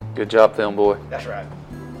Good job, film boy. That's right.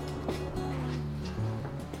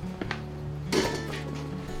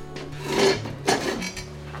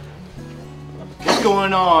 What's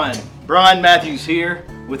going on? Brian Matthews here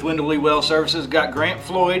with Wendell Lee Well Services. Got Grant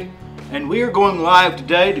Floyd, and we are going live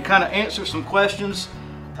today to kind of answer some questions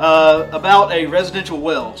about a residential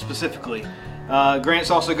well specifically.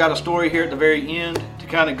 Grant's also got a story here at the very end to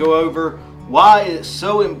kind of go over why it's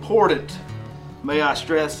so important, may I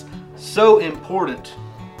stress, so important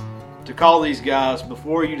to call these guys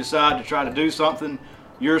before you decide to try to do something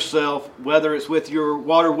yourself, whether it's with your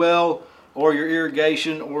water well or your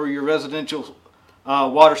irrigation or your residential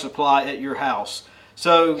water supply at your house.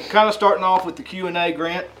 So kind of starting off with the Q&A,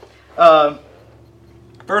 Grant.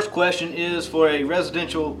 First question is for a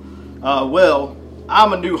residential well.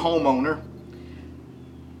 I'm a new homeowner.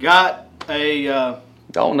 Got a...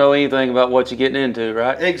 Don't know anything about what you're getting into,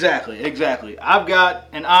 right? Exactly. I've got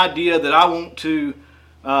an idea that I want to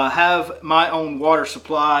have my own water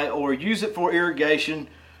supply or use it for irrigation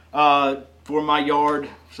for my yard.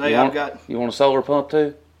 You want a solar pump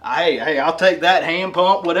too? Hey, I'll take that, hand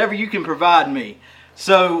pump, whatever you can provide me.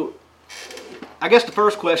 So I guess the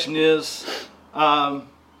first question is, how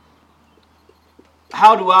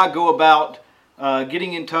do I go about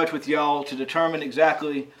getting in touch with y'all to determine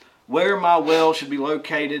exactly where my well should be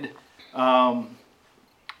located and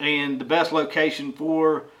the best location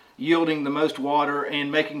for yielding the most water,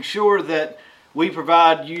 and making sure that we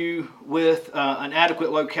provide you with an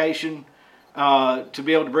adequate location to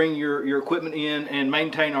be able to bring your equipment in and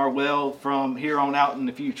maintain our well from here on out in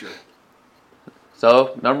the future?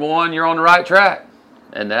 So, number one, you're on the right track,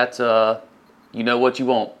 and that's, you know what you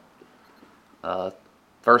want.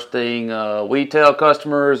 First thing we tell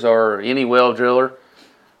customers, or any well driller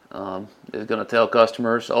is going to tell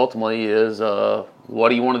customers ultimately, is what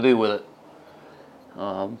do you want to do with it?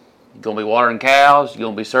 You're going to be watering cows, you're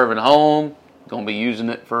going to be serving a home, you're going to be using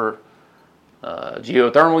it for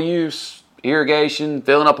geothermal use, irrigation,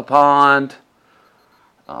 filling up a pond.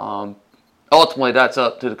 Ultimately, that's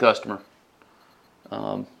up to the customer.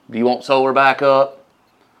 Do you want solar backup?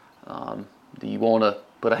 Do you want to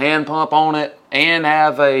put a hand pump on it and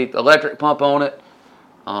have a electric pump on it?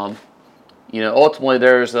 Ultimately,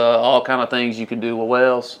 there's all kind of things you can do with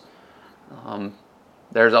wells.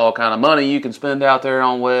 There's all kind of money you can spend out there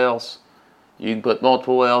on wells. You can put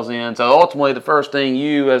multiple wells in. So ultimately, the first thing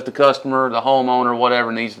you, as the customer, the homeowner,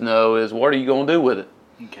 whatever, needs to know is, what are you going to do with it?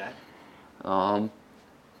 Okay.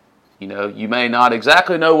 You may not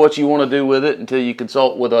exactly know what you want to do with it until you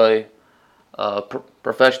consult with a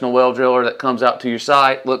professional well driller that comes out to your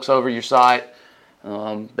site, looks over your site.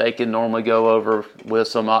 They can normally go over with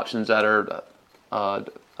some options that are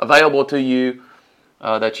available to you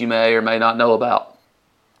that you may or may not know about.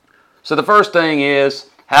 So the first thing is,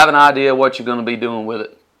 have an idea what you're going to be doing with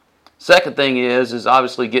it. Second thing is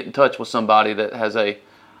obviously get in touch with somebody that has a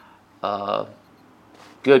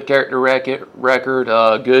good character record,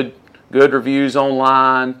 good reviews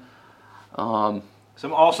online. Some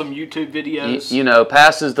awesome YouTube videos.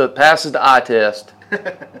 Passes the eye test.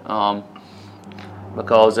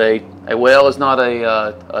 Because a well is not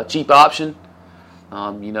a cheap option.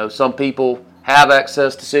 Some people have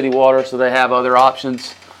access to city water, so they have other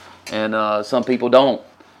options, and some people don't.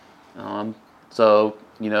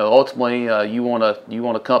 Ultimately, you want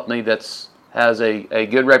a company that's has a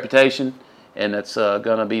good reputation and that's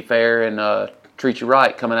going to be fair and treat you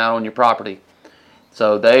right coming out on your property.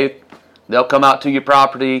 So they'll come out to your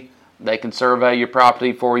property. They can survey your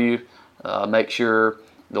property for you, make sure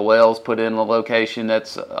the well's put in a location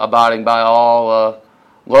that's abiding by all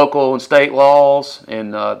local and state laws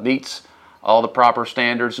and meets all the proper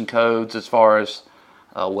standards and codes as far as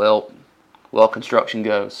well construction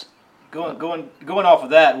goes. Going off of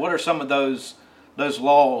that, what are some of those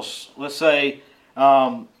laws? Let's say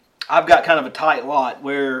I've got kind of a tight lot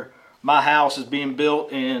where my house is being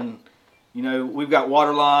built, and we've got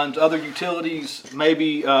water lines, other utilities.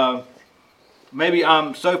 Maybe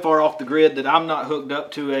I'm so far off the grid that I'm not hooked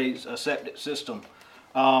up to a septic system,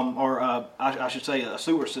 or I should say a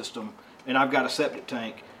sewer system, and I've got a septic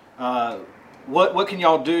tank. What can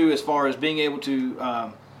y'all do as far as being able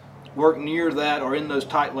to work near that or in those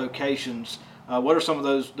tight locations? What are some of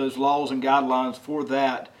those laws and guidelines for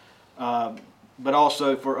that, but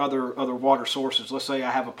also for other water sources? Let's say I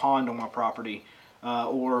have a pond on my property,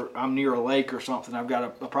 or I'm near a lake or something. I've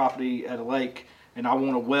got a property at a lake, and I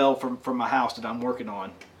want a well from my house that I'm working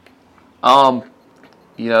on.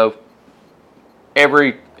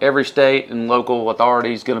 Every state and local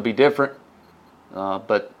authority is going to be different,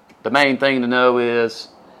 but the main thing to know is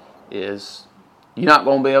you're not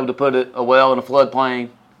going to be able to put a well in a floodplain.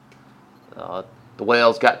 The the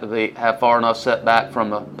well's got to have far enough setback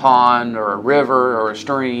from a pond or a river or a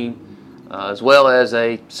stream, as well as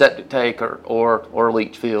a septic tank or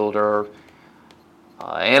leach field or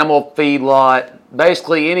animal feed lot.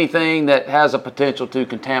 Basically anything that has a potential to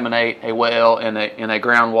contaminate a well in a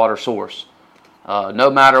groundwater source,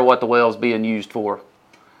 no matter what the well is being used for.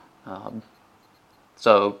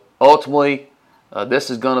 So ultimately,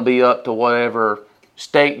 this is going to be up to whatever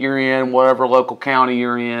state you're in, whatever local county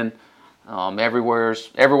you're in. Everywhere's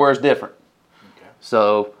different. Okay.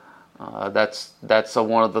 So that's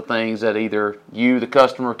one of the things that either you, the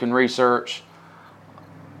customer, can research,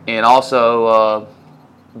 and also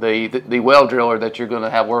the well driller that you're going to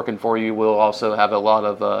have working for you will also have a lot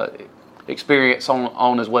of experience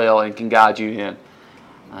on as well and can guide you in.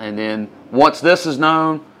 And then once this is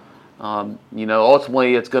known,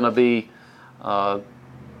 ultimately it's going to be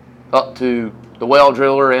up to the well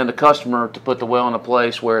driller and the customer to put the well in a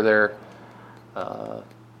place where they're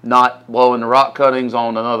not blowing the rock cuttings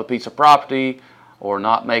on another piece of property or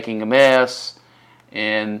not making a mess,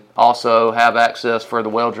 and also have access for the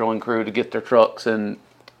well drilling crew to get their trucks and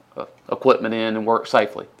equipment in and work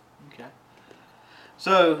safely. Okay.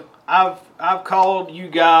 So I've called you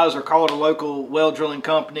guys or called a local well drilling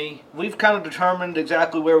company. We've kind of determined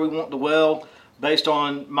exactly where we want the well based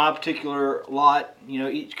on my particular lot.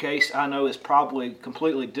 Each case I know is probably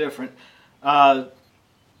completely different.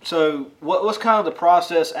 So what's kind of the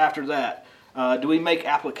process after that? Do we make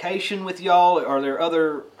application with y'all? Are there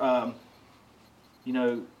other,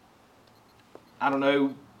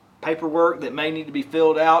 paperwork that may need to be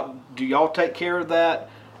filled out? Do y'all take care of that?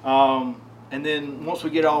 And then once we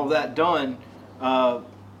get all of that done, kind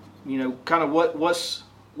of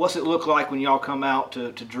what's it look like when y'all come out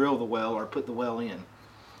to drill the well or put the well in?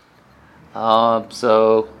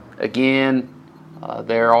 So again,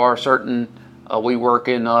 there are certain, we work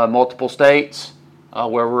in multiple states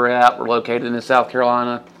where we're at. We're located in South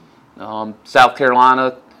Carolina. South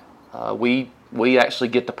Carolina, we actually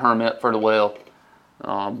get the permit for the well.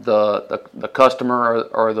 The customer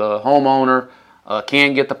or the homeowner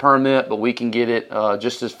can get the permit, but we can get it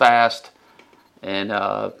just as fast. And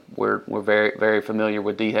we're very, very familiar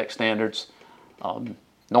with DHEC standards.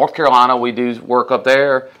 North Carolina, we do work up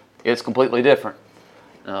there. It's completely different.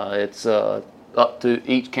 It's up to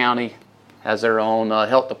each county has their own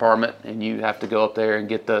health department, and you have to go up there and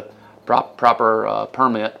get the proper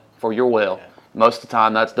permit for your well. Okay. Most of the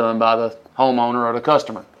time, that's done by the homeowner or the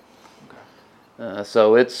customer. Okay.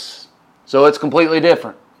 So it's completely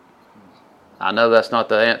different. I know that's not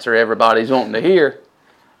the answer everybody's wanting to hear,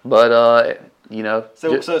 but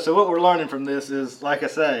So what we're learning from this is, like I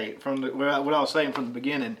say, from what I was saying from the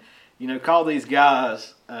beginning, call these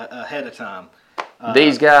guys ahead of time.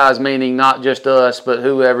 These guys meaning not just us, but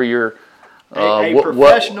whoever your a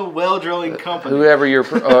professional well drilling company, whoever your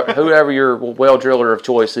well driller of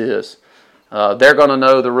choice is, they're going to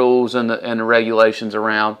know the rules and the regulations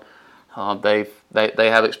around. They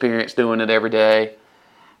have experience doing it every day.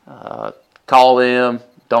 Call them.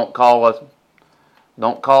 Don't call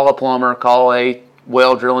a plumber. Call a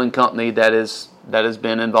well drilling company that has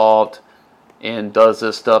been involved and does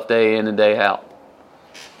this stuff day in and day out.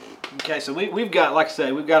 Okay, so we've got, like I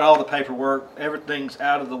say, we've got all the paperwork. Everything's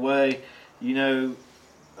out of the way.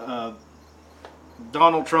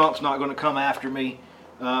 Donald Trump's not going to come after me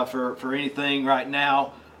for anything right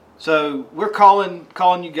now. So we're calling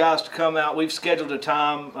you guys to come out. We've scheduled a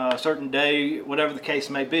time, a certain day, whatever the case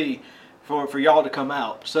may be, for y'all to come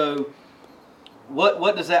out. So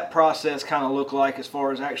what does that process kind of look like as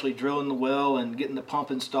far as actually drilling the well and getting the pump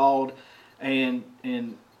installed, and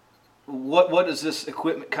what does this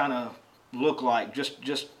equipment kind of look like?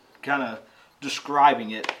 Just kind of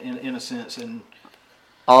describing it in a sense. And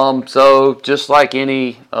so just like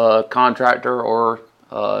any contractor or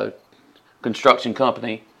construction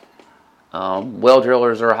company, well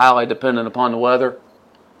drillers are highly dependent upon the weather.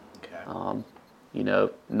 Okay.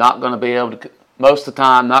 Not going to be able to, most of the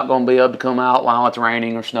time, not going to be able to come out while it's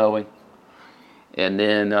raining or snowing. And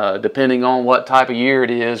then depending on what type of year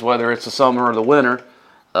it is, whether it's the summer or the winter,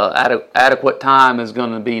 adequate time is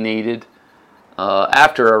going to be needed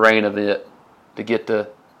after a rain event to get the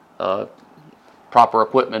proper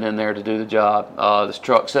equipment in there to do the job. This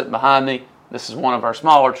truck sitting behind me, this is one of our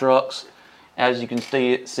smaller trucks. As you can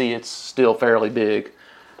see, it's still fairly big,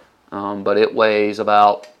 but it weighs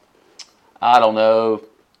about,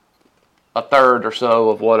 a third or so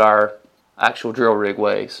of what our actual drill rig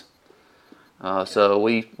weighs. So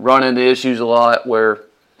we run into issues a lot where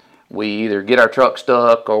we either get our truck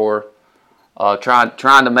stuck or trying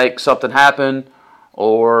to make something happen,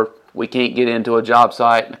 or we can't get into a job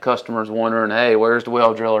site and the customer's wondering, hey, where's the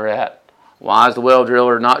well driller at? Why is the well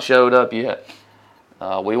driller not showed up yet?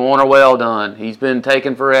 We want our well done. He's been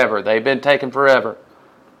taking forever. They've been taking forever.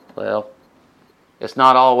 Well, it's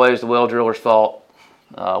not always the well driller's fault.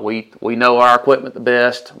 We know our equipment the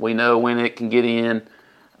best. We know when it can get in,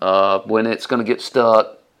 when it's going to get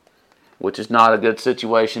stuck, which is not a good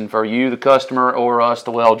situation for you, the customer, or us, the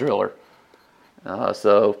well driller.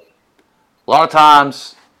 So a lot of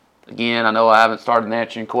times, again, I know I haven't started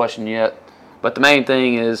answering your question yet, but the main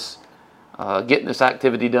thing is getting this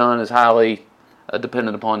activity done is highly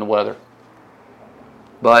dependent upon the weather.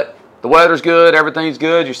 But the weather's good, everything's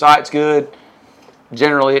good, your site's good.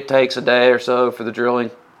 Generally, it takes a day or so for the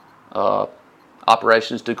drilling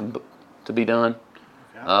operations to be done.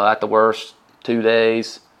 At the worst, 2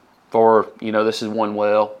 days for, this is one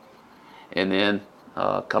well. And then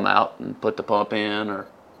come out and put the pump in or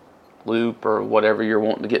loop or whatever you're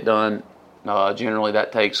wanting to get done. Generally,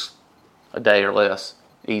 that takes a day or less.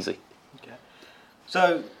 Easy. Okay.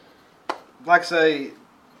 So, like I say,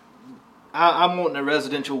 I'm wanting a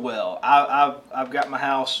residential well. I've got my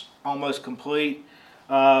house almost complete,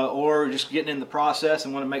 or just getting in the process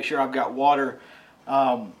and want to make sure I've got water.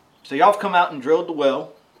 So y'all have come out and drilled the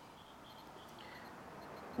well.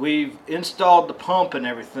 We've installed the pump and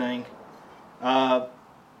everything. How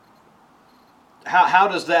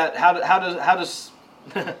does that? How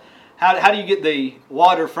do you get the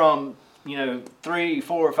water from 300,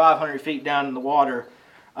 400, 500 feet down in the water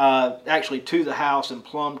actually to the house and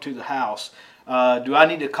plumb to the house? Do I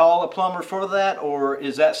need to call a plumber for that, or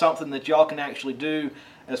is that something that y'all can actually do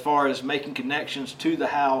as far as making connections to the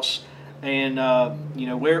house? And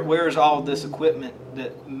where's all of this equipment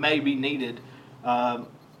that may be needed?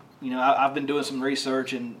 I've been doing some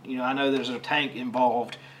research, and I know there's a tank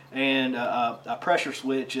involved and a pressure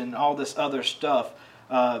switch and all this other stuff.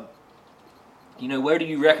 Where do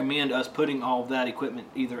you recommend us putting all of that equipment?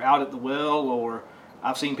 Either out at the well, or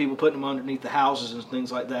I've seen people putting them underneath the houses and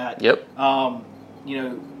things like that. Yep.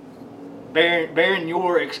 Bearing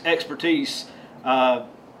your expertise, kind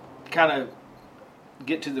of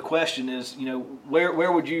get to the question is,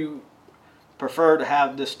 where would you prefer to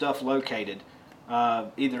have this stuff located?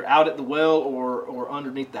 Either out at the well or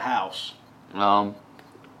underneath the house?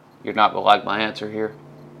 You're not going to like my answer here.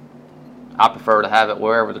 I prefer to have it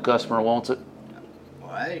wherever the customer wants it.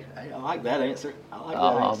 Well, hey, I like that answer.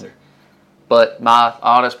 But my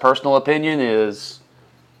honest personal opinion is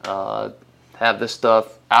have this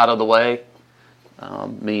stuff out of the way,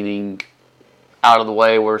 meaning out of the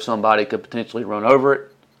way where somebody could potentially run over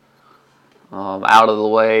it, out of the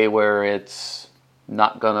way where it's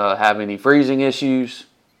not going to have any freezing issues,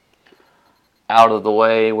 out of the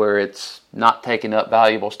way where it's not taking up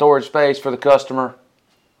valuable storage space for the customer.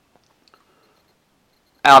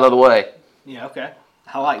 Out of the way. Yeah, okay.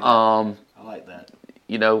 I like that. I like that.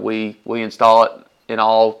 We install it in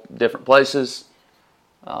all different places.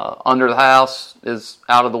 Under the house is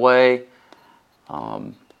out of the way.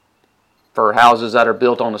 For houses that are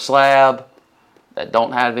built on a slab that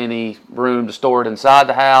don't have any room to store it inside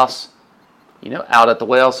the house, out at the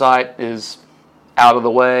well site is out of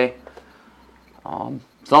the way.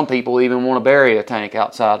 Some people even want to bury a tank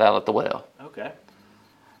outside out at the well. Okay.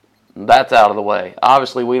 That's out of the way.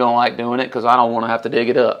 Obviously, we don't like doing it because I don't want to have to dig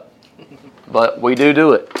it up. But we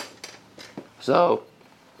do it. So,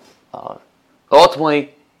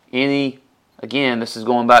 ultimately, again, this is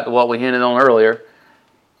going back to what we hinted on earlier,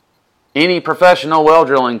 any professional well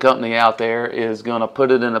drilling company out there is going to put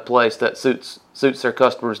it in a place that suits their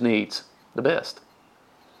customers' needs the best.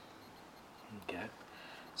 Okay.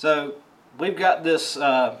 So, we've got this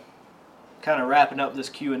kind of wrapping up this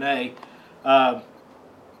Q&A.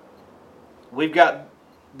 We've got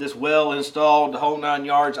this well installed, the whole 9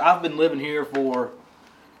 yards. I've been living here for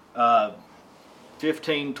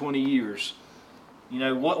 15, 20 years.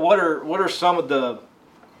 What are some of the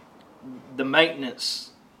maintenance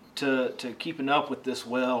to keeping up with this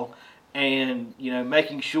well, and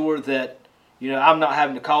making sure that I'm not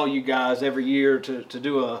having to call you guys every year to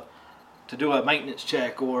do a maintenance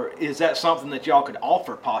check? Or is that something that y'all could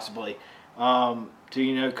offer possibly,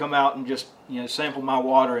 to come out and just sample my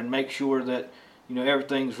water and make sure that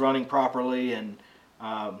everything's running properly? And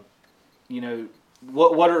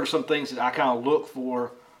what are some things that I kind of look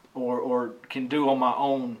for or can do on my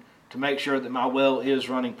own to make sure that my well is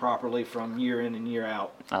running properly from year in and year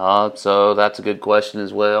out? So that's a good question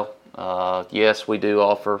as well. Yes, we do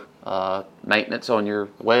offer maintenance on your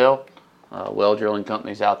well. Well drilling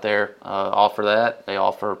companies out there offer that. They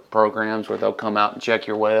offer programs where they'll come out and check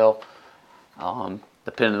your well.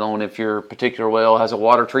 Depending on if your particular well has a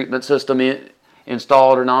water treatment system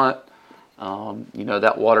installed or not.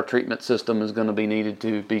 That water treatment system is going to be needed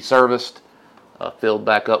to be serviced filled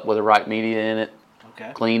back up with the right media in it,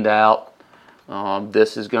 Okay. cleaned out.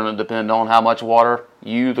 This is going to depend on how much water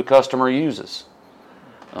you, the customer, uses.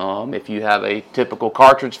 If you have a typical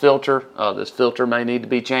cartridge filter, this filter may need to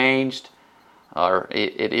be changed, or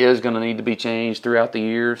it is going to need to be changed throughout the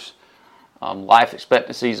years. Life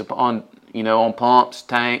expectancies on pumps,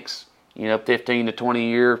 tanks, 15 to 20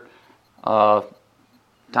 year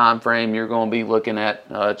time frame, you're going to be looking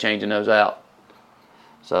at changing those out.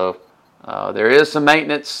 So there is some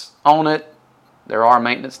maintenance on it. There are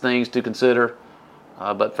maintenance things to consider,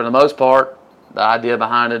 but for the most part, the idea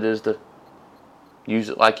behind it is to use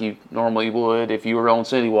it like you normally would if you were on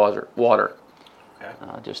city water. Okay.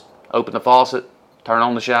 Just open the faucet, turn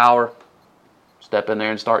on the shower, step in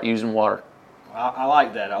there and start using water. I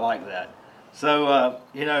like that. I like that. So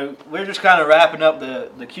we're just kind of wrapping up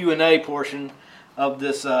the Q&A portion of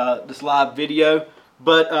this live video.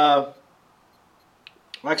 But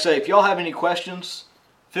like I say, if y'all have any questions,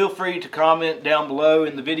 feel free to comment down below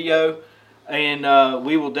in the video, and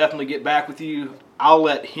we will definitely get back with you. I'll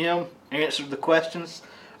let him answer the questions.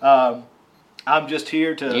 I'm just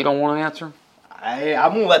here to... You don't want to answer them?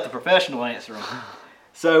 I'm going to let the professional answer them.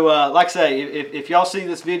 So, like I say, if y'all see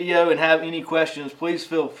this video and have any questions, please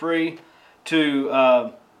feel free to,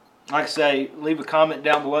 like I say, leave a comment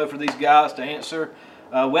down below for these guys to answer.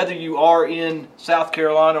 Whether you are in South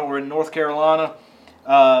Carolina or in North Carolina,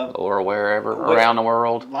 or wherever around the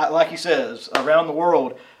world, like he says, around the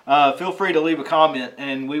world, feel free to leave a comment,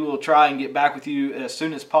 and we will try and get back with you as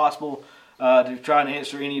soon as possible to try and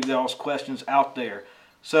answer any of y'all's questions out there.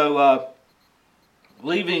 So,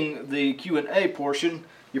 leaving the Q&A portion,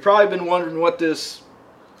 you've probably been wondering what this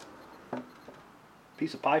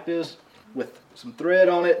piece of pipe is with some thread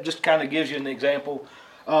on it. Just kind of gives you an example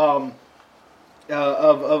of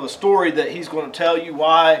a story that he's going to tell you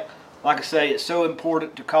why, like I say, it's so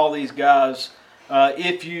important to call these guys.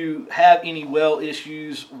 If you have any well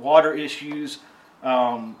issues, water issues,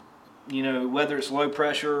 whether it's low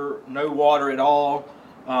pressure, no water at all,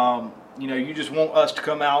 you just want us to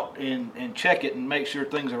come out and check it and make sure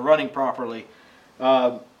things are running properly.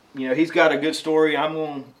 He's got a good story. I'm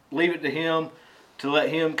going to leave it to him to let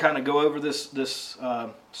him kind of go over this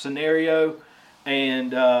scenario.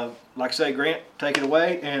 And like I say, Grant, take it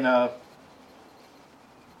away. And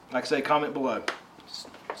like I say, comment below.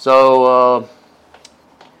 So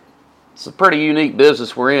it's a pretty unique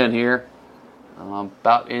business we're in here.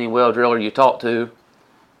 About any well driller you talk to,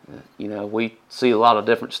 we see a lot of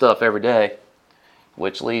different stuff every day,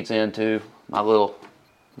 which leads into my little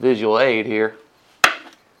visual aid here,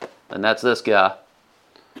 and that's this guy.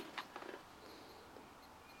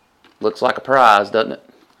 Looks like a prize, doesn't it?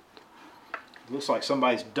 Looks like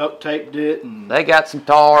somebody's duct taped it, and they got some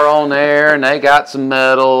tar on there, and they got some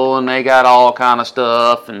metal, and they got all kind of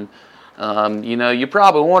stuff, and you're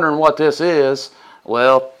probably wondering what this is.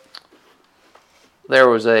 Well, there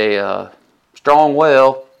was a strong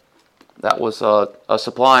well that was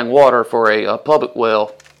supplying water for a public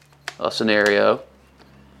well scenario,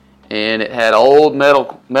 and it had old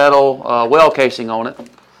metal well casing on it.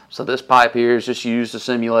 So this pipe here is just used to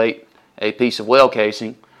simulate a piece of well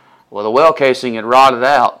casing. Well, the well casing had rotted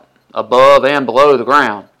out above and below the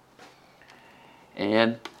ground,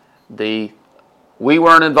 and we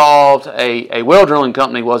weren't involved. A well drilling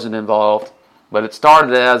company wasn't involved, but it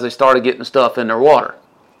started as they started getting stuff in their water,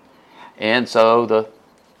 and so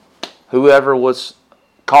whoever was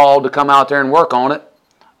called to come out there and work on it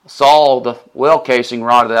saw the well casing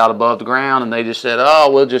rotted out above the ground, and they just said, "Oh,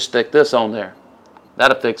 we'll just stick this on there.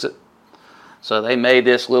 That'll fix it." So they made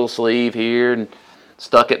this little sleeve here and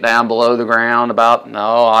stuck it down below the ground about,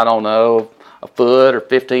 I don't know, a foot or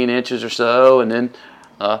 15 inches or so, and then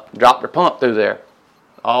dropped their pump through there.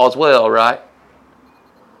 All's well, right?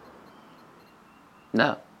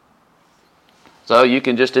 No. So you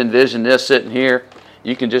can just envision this sitting here.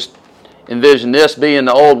 You can just envision this being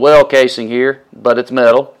the old well casing here, but it's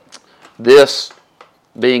metal. This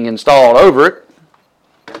being installed over it.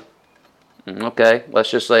 Okay, let's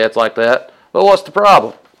just say it's like that. But what's the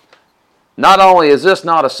problem? Not only is this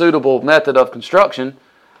not a suitable method of construction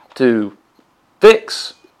to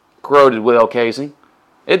fix corroded well casing,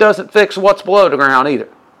 it doesn't fix what's below the ground either.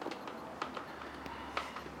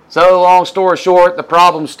 So long story short, the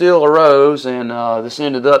problem still arose, and this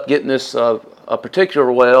ended up getting this a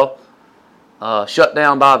particular well shut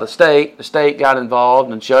down by the state. The state got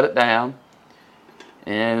involved and shut it down.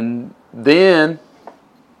 And then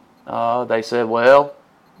they said, well,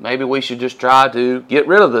 maybe we should just try to get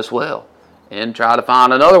rid of this well and try to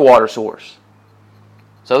find another water source.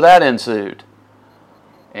 So that ensued.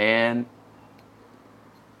 And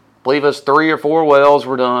believe us 3 or 4 wells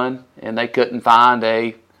were done, and they couldn't find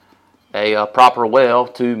a proper well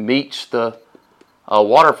to meet the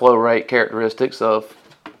water flow rate characteristics of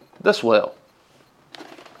this well.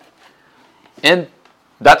 And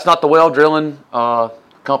that's not the well drilling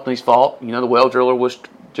company's fault. The well driller was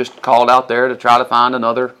just called out there to try to find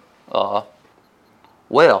another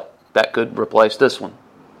well that could replace this one.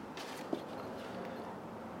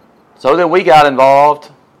 So then we got involved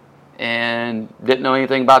and didn't know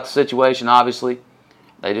anything about the situation, obviously.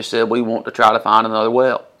 They just said, we want to try to find another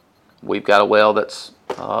well. We've got a well that's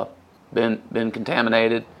been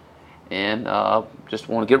contaminated and just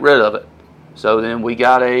want to get rid of it. So then we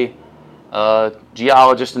got a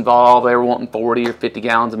geologist involved. They were wanting 40 or 50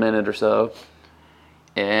 gallons a minute or so.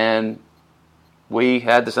 And we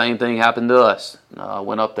had the same thing happen to us.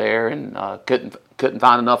 Went up there and couldn't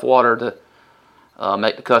find enough water to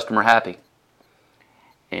make the customer happy.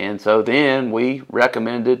 And so then we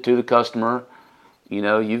recommended to the customer,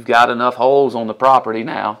 you've got enough holes on the property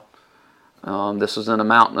now. This was in a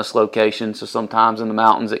mountainous location, so sometimes in the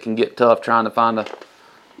mountains it can get tough trying to find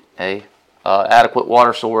a adequate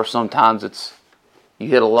water source. Sometimes you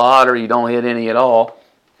hit a lot or you don't hit any at all.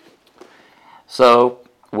 So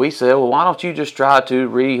we said, well, why don't you just try to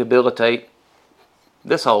rehabilitate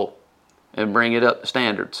this hole and bring it up to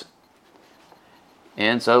standards?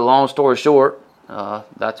 And so long story short,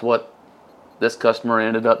 that's what this customer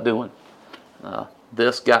ended up doing.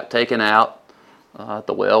 This got taken out.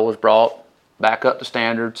 The well was brought back up to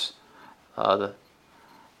standards. A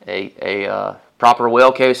proper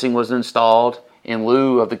well casing was installed in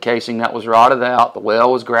lieu of the casing that was rotted out. The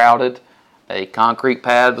well was grouted. A concrete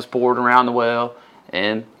pad was poured around the well,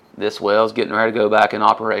 and this well is getting ready to go back in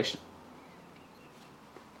operation.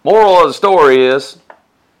 Moral of the story is,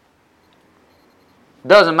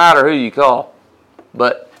 doesn't matter who you call,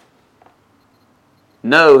 but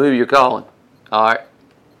know who you're calling. All right.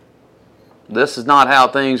 This is not how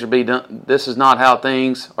things are be done. This is not how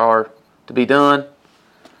things are to be done.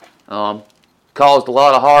 Caused a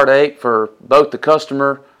lot of heartache for both the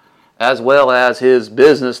customer as well as his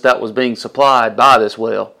business that was being supplied by this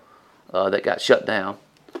well that got shut down.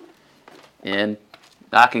 And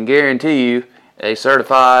I can guarantee you, a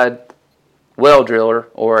certified well driller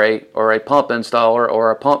or a pump installer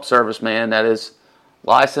or a pump serviceman that is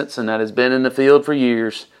licensed and that has been in the field for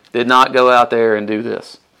years did not go out there and do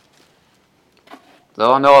this.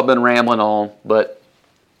 So I know I've been rambling on, but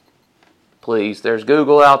please, there's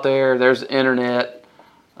Google out there, there's the internet.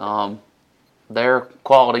 There are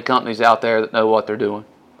quality companies out there that know what they're doing.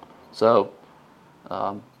 So,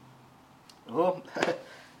 well,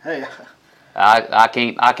 hey, I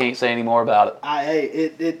can't say any more about it.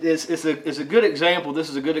 It's a good example. This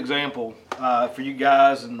is a good example for you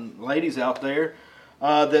guys and ladies out there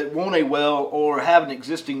that want a well or have an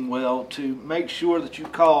existing well, to make sure that you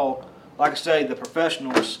call, like I say, the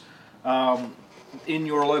professionals in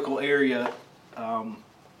your local area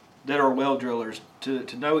that are well drillers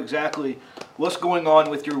to know exactly what's going on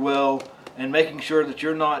with your well and making sure that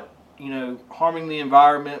you're not, harming the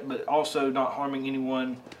environment, but also not harming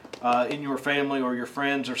anyone in your family or your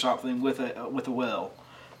friends or something with a well.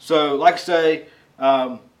 So, like I say,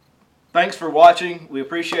 thanks for watching. We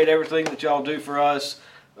appreciate everything that y'all do for us.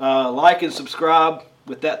 Like and subscribe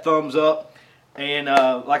with that thumbs up. And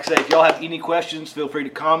like I say, if y'all have any questions, feel free to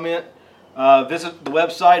comment. Visit the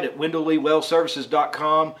website at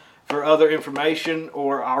WendellLeeWellServices.com for other information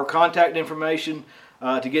or our contact information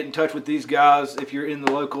to get in touch with these guys if you're in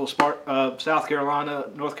the local South Carolina,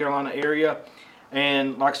 North Carolina area.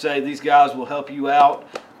 And like I say, these guys will help you out.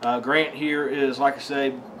 Grant here is, like I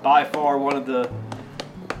say, by far one of the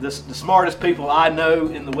smartest people I know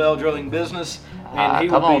in the well drilling business. And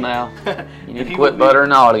come on now. You need to quit buttering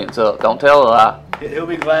the audience up. Don't tell a lie. He'll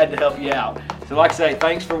be glad to help you out. So like I say,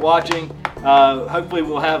 thanks for watching. Hopefully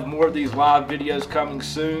we'll have more of these live videos coming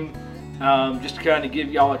soon. Just to kind of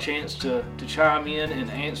give y'all a chance to chime in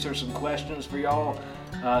and answer some questions for y'all.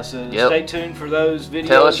 Stay tuned for those videos.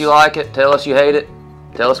 Tell us you like it. Tell us you hate it.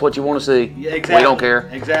 Tell us what you want to see. Yeah, exactly. We don't care.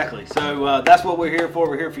 Exactly. So that's what we're here for.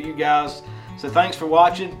 We're here for you guys. So thanks for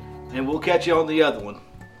watching, and we'll catch you on the other one.